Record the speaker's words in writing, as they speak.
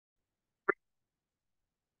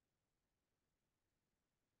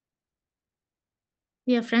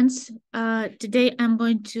Dear friends, today I'm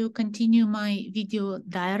going to continue my video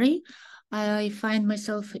diary. I find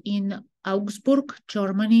myself in Augsburg,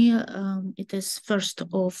 Germany. It is 1st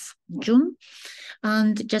of June.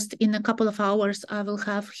 And just in a couple of hours, I will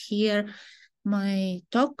have here my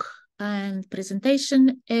talk and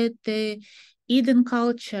presentation at the Eden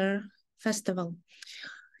Culture Festival.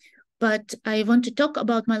 But I want to talk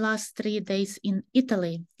about my last 3 days in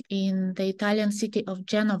Italy, in the Italian city of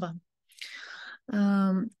Genova.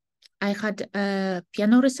 I had a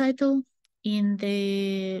piano recital in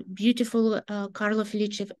the beautiful Carlo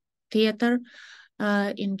Felice Theater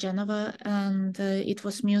in Genova, and it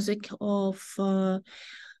was music of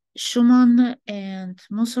Schumann and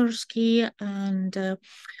Mussorgsky, and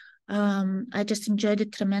I just enjoyed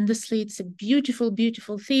it tremendously. It's a beautiful,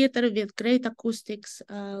 beautiful theater with great acoustics,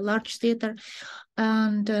 large theater,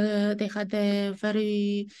 and they had a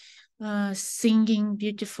very singing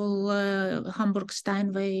beautiful Hamburg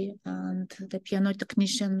Steinway, and the piano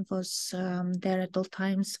technician was there at all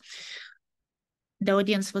times. The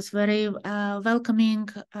audience was very welcoming.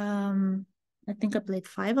 I think I played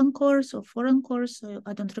 5 encores or 4 encores, so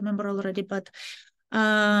I don't remember already, but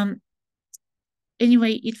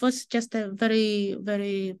anyway, it was just a very,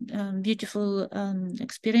 very beautiful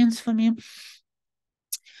experience for me.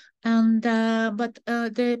 And but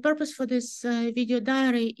the purpose for this video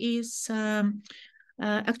diary is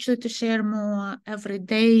actually to share more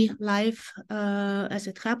everyday life as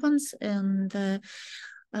it happens, and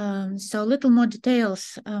so little more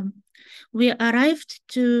details. We arrived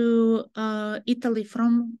to Italy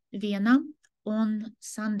from Vienna on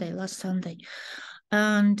Sunday, last Sunday,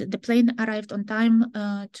 and the plane arrived on time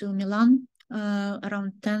to Milan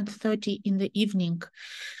around 10:30 in the evening.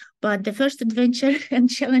 But the first adventure and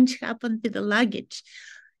challenge happened with the luggage.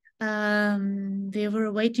 We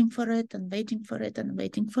were waiting for it and waiting for it and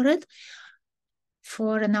waiting for it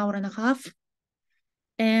for an hour and a half.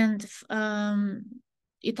 And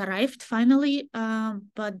it arrived finally,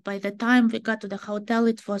 but by the time we got to the hotel,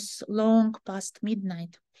 it was long past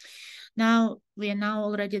midnight. Now, we are now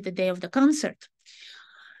already the day of the concert.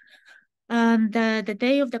 And the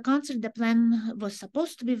day of the concert, the plan was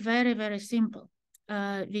supposed to be very, very simple.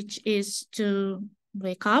 Which is to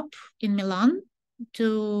wake up in Milan,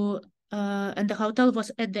 and the hotel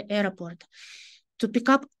was at the airport, to pick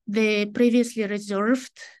up the previously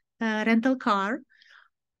reserved rental car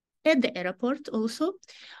at the airport also,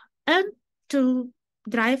 and to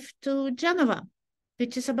drive to Genova,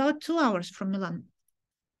 which is about 2 hours from Milan.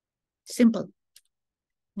 Simple.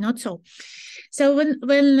 Not so. So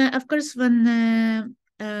when of course, when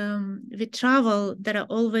we travel, there are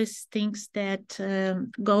always things that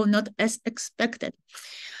go not as expected.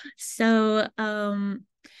 So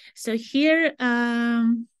here,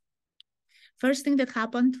 first thing that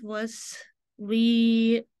happened was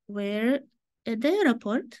we were at the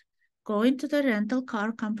airport, going to the rental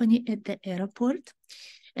car company at the airport,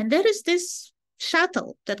 and there is this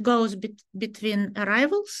shuttle that goes between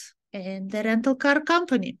arrivals and the rental car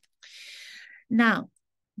company. Now,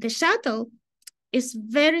 the shuttle is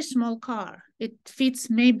very small car. It fits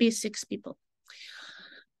maybe 6 people.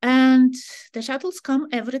 And the shuttles come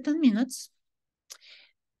every 10 minutes.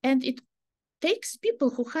 And it takes people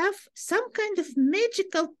who have some kind of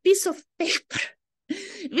magical piece of paper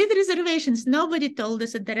with reservations. Nobody told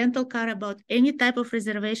us at the rental car about any type of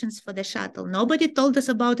reservations for the shuttle. Nobody told us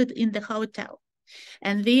about it in the hotel.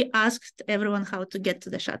 And we asked everyone how to get to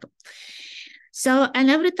the shuttle. So, and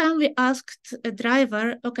every time we asked a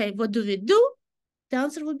driver, okay, what do we do? The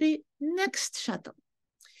answer would be next shuttle.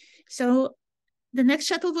 So the next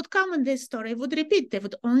shuttle would come and the story would repeat. They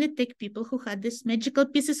would only take people who had these magical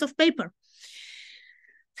pieces of paper.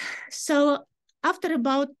 So after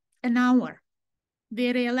about an hour,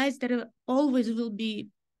 we realized there always will be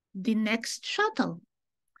the next shuttle.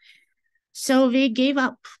 So we gave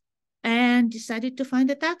up and decided to find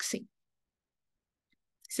a taxi.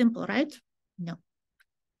 Simple, right? No.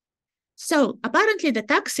 So apparently the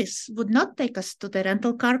taxis would not take us to the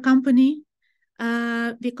rental car company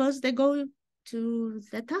because they go to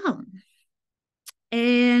the town.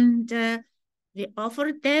 And we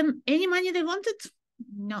offered them any money they wanted.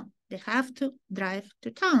 No, they have to drive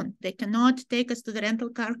to town. They cannot take us to the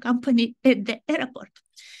rental car company at the airport.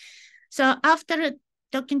 So after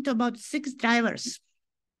talking to about 6 drivers,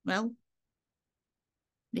 well,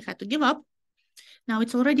 we had to give up. Now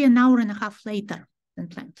it's already an hour and a half later than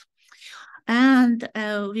planned. And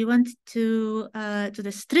we went to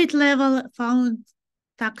the street level, found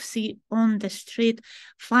taxi on the street,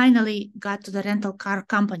 finally got to the rental car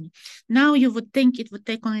company. Now you would think it would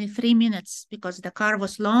take only 3 minutes because the car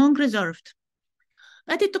was long reserved.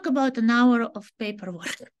 but it took about an hour of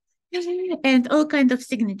paperwork and all kinds of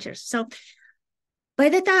signatures. So by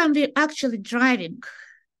the time we're actually driving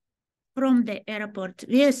from the airport,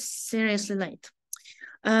 we are seriously late.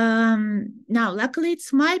 Now, luckily,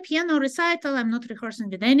 it's my piano recital. I'm not rehearsing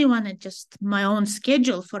with anyone. It's just my own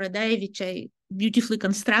schedule for a day, which I beautifully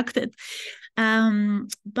constructed.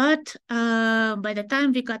 But by the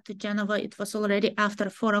time we got to Genova, it was already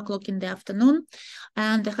after 4 o'clock in the afternoon,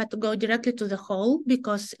 and I had to go directly to the hall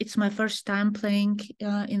because it's my first time playing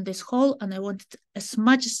in this hall, and I wanted as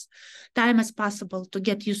much time as possible to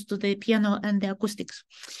get used to the piano and the acoustics.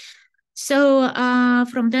 So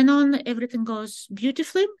from then on, everything goes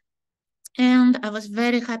beautifully. And I was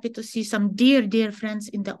very happy to see some dear, dear friends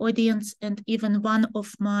in the audience. And even one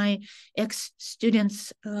of my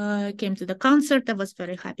ex-students came to the concert. I was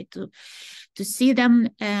very happy to see them.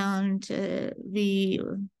 And we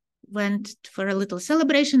went for a little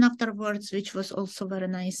celebration afterwards, which was also very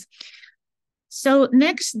nice. So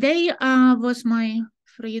next day was my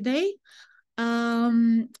free day.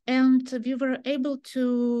 And we were able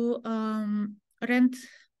to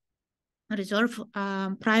reserve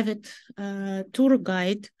a private tour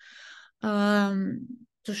guide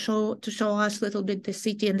to show us a little bit the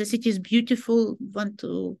city. And the city is beautiful. Went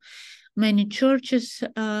to many churches.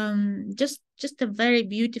 Just a very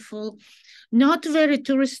beautiful, not very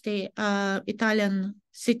touristy Italian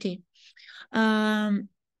city.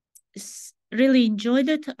 Really enjoyed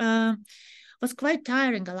it. Was quite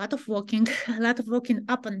tiring, a lot of walking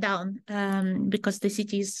up and down because the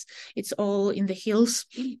city it's all in the hills.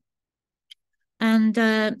 And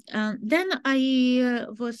then I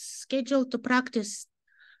was scheduled to practice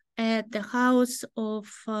at the house of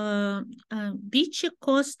Bici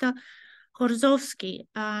Costa Horzowski.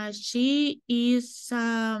 She is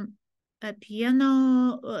a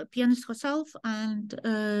pianist herself, and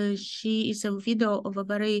she is a widow of a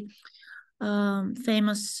very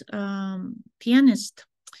famous pianist,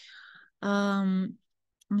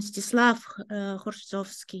 Mstislav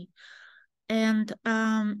Horzowski. And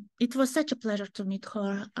it was such a pleasure to meet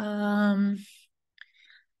her.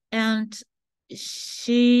 And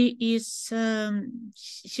she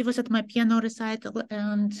was at my piano recital,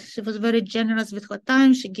 and she was very generous with her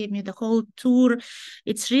time. She gave me the whole tour.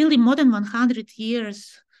 It's really more than 100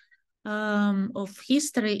 years of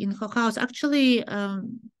history in her house. Actually,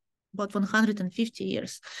 about 150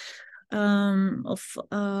 years of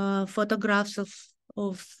photographs of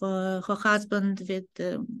her husband with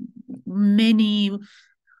many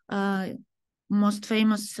most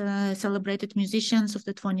famous celebrated musicians of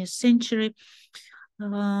the 20th century.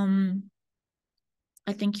 I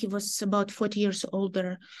think he was about 40 years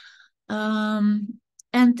older.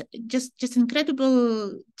 And just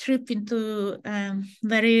incredible trip into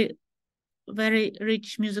very, very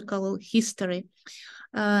rich musical history.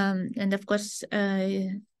 And of course,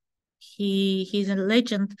 he's a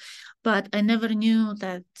legend, but I never knew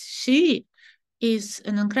that she is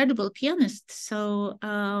an incredible pianist. So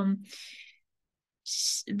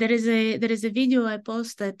there is a video I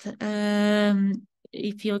posted.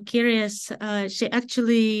 If you're curious, she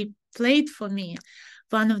actually played for me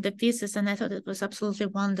one of the pieces, and I thought it was absolutely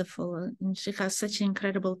wonderful. And she has such an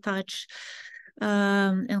incredible touch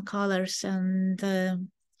and colors,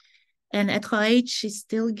 and at her age, she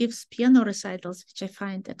still gives piano recitals, which I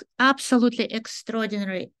find absolutely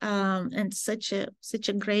extraordinary, and such a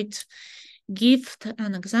great gift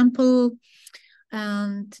and example,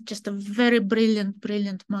 and just a very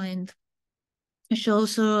brilliant mind. She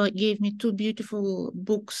also gave me 2 beautiful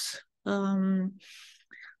books with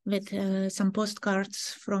some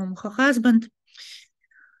postcards from her husband.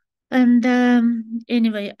 And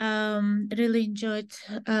anyway, really enjoyed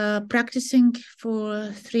practicing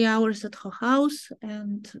for 3 hours at her house.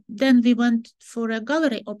 And then we went for a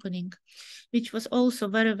gallery opening, which was also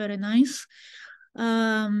very, very nice.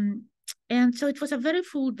 And so it was a very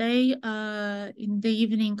full day. In the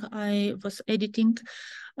evening, I was editing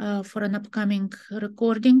for an upcoming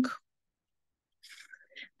recording.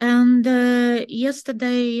 And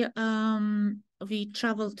yesterday, we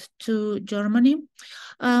traveled to Germany.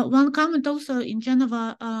 One comment also in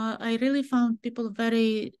Geneva, I really found people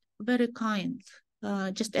very, very kind.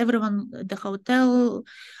 Just everyone at the hotel,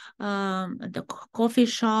 the coffee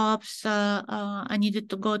shops. I needed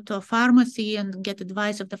to go to a pharmacy and get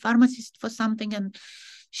advice of the pharmacist for something, and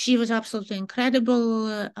she was absolutely incredible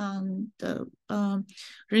and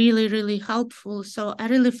really, really helpful. So I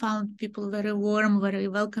really found people very warm, very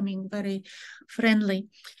welcoming, very friendly.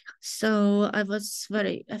 So I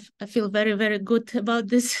feel very, very good about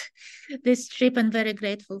this trip, and very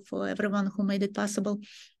grateful for everyone who made it possible.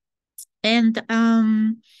 And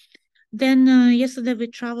Then yesterday we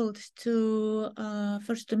traveled to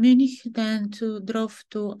first to Munich, then drove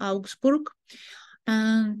to Augsburg.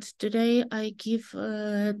 And today I give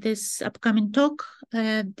this upcoming talk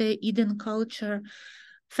at the Eden Culture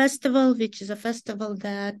Festival, which is a festival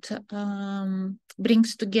that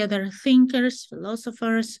brings together thinkers,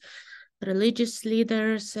 philosophers, religious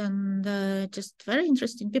leaders, and just very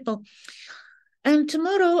interesting people. And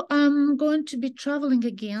tomorrow I'm going to be traveling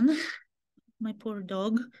again. My poor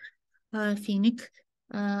dog, Phoenix.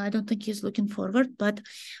 I don't think he's looking forward, but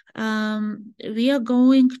we are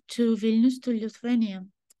going to Vilnius, to Lithuania.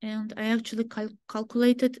 And I actually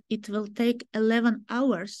calculated it will take 11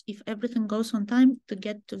 hours if everything goes on time to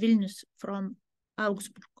get to Vilnius from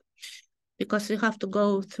Augsburg, because we have to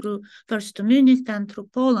go through first to Munich, then through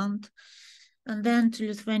Poland, and then to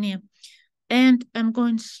Lithuania. And I'm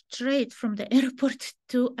going straight from the airport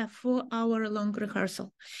to a 4-hour long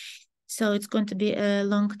rehearsal. So it's going to be a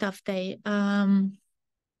long, tough day.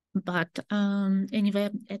 But anyway,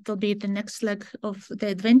 it will be the next leg of the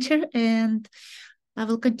adventure, and I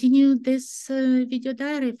will continue this video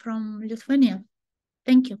diary from Lithuania.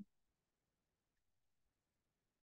 Thank you.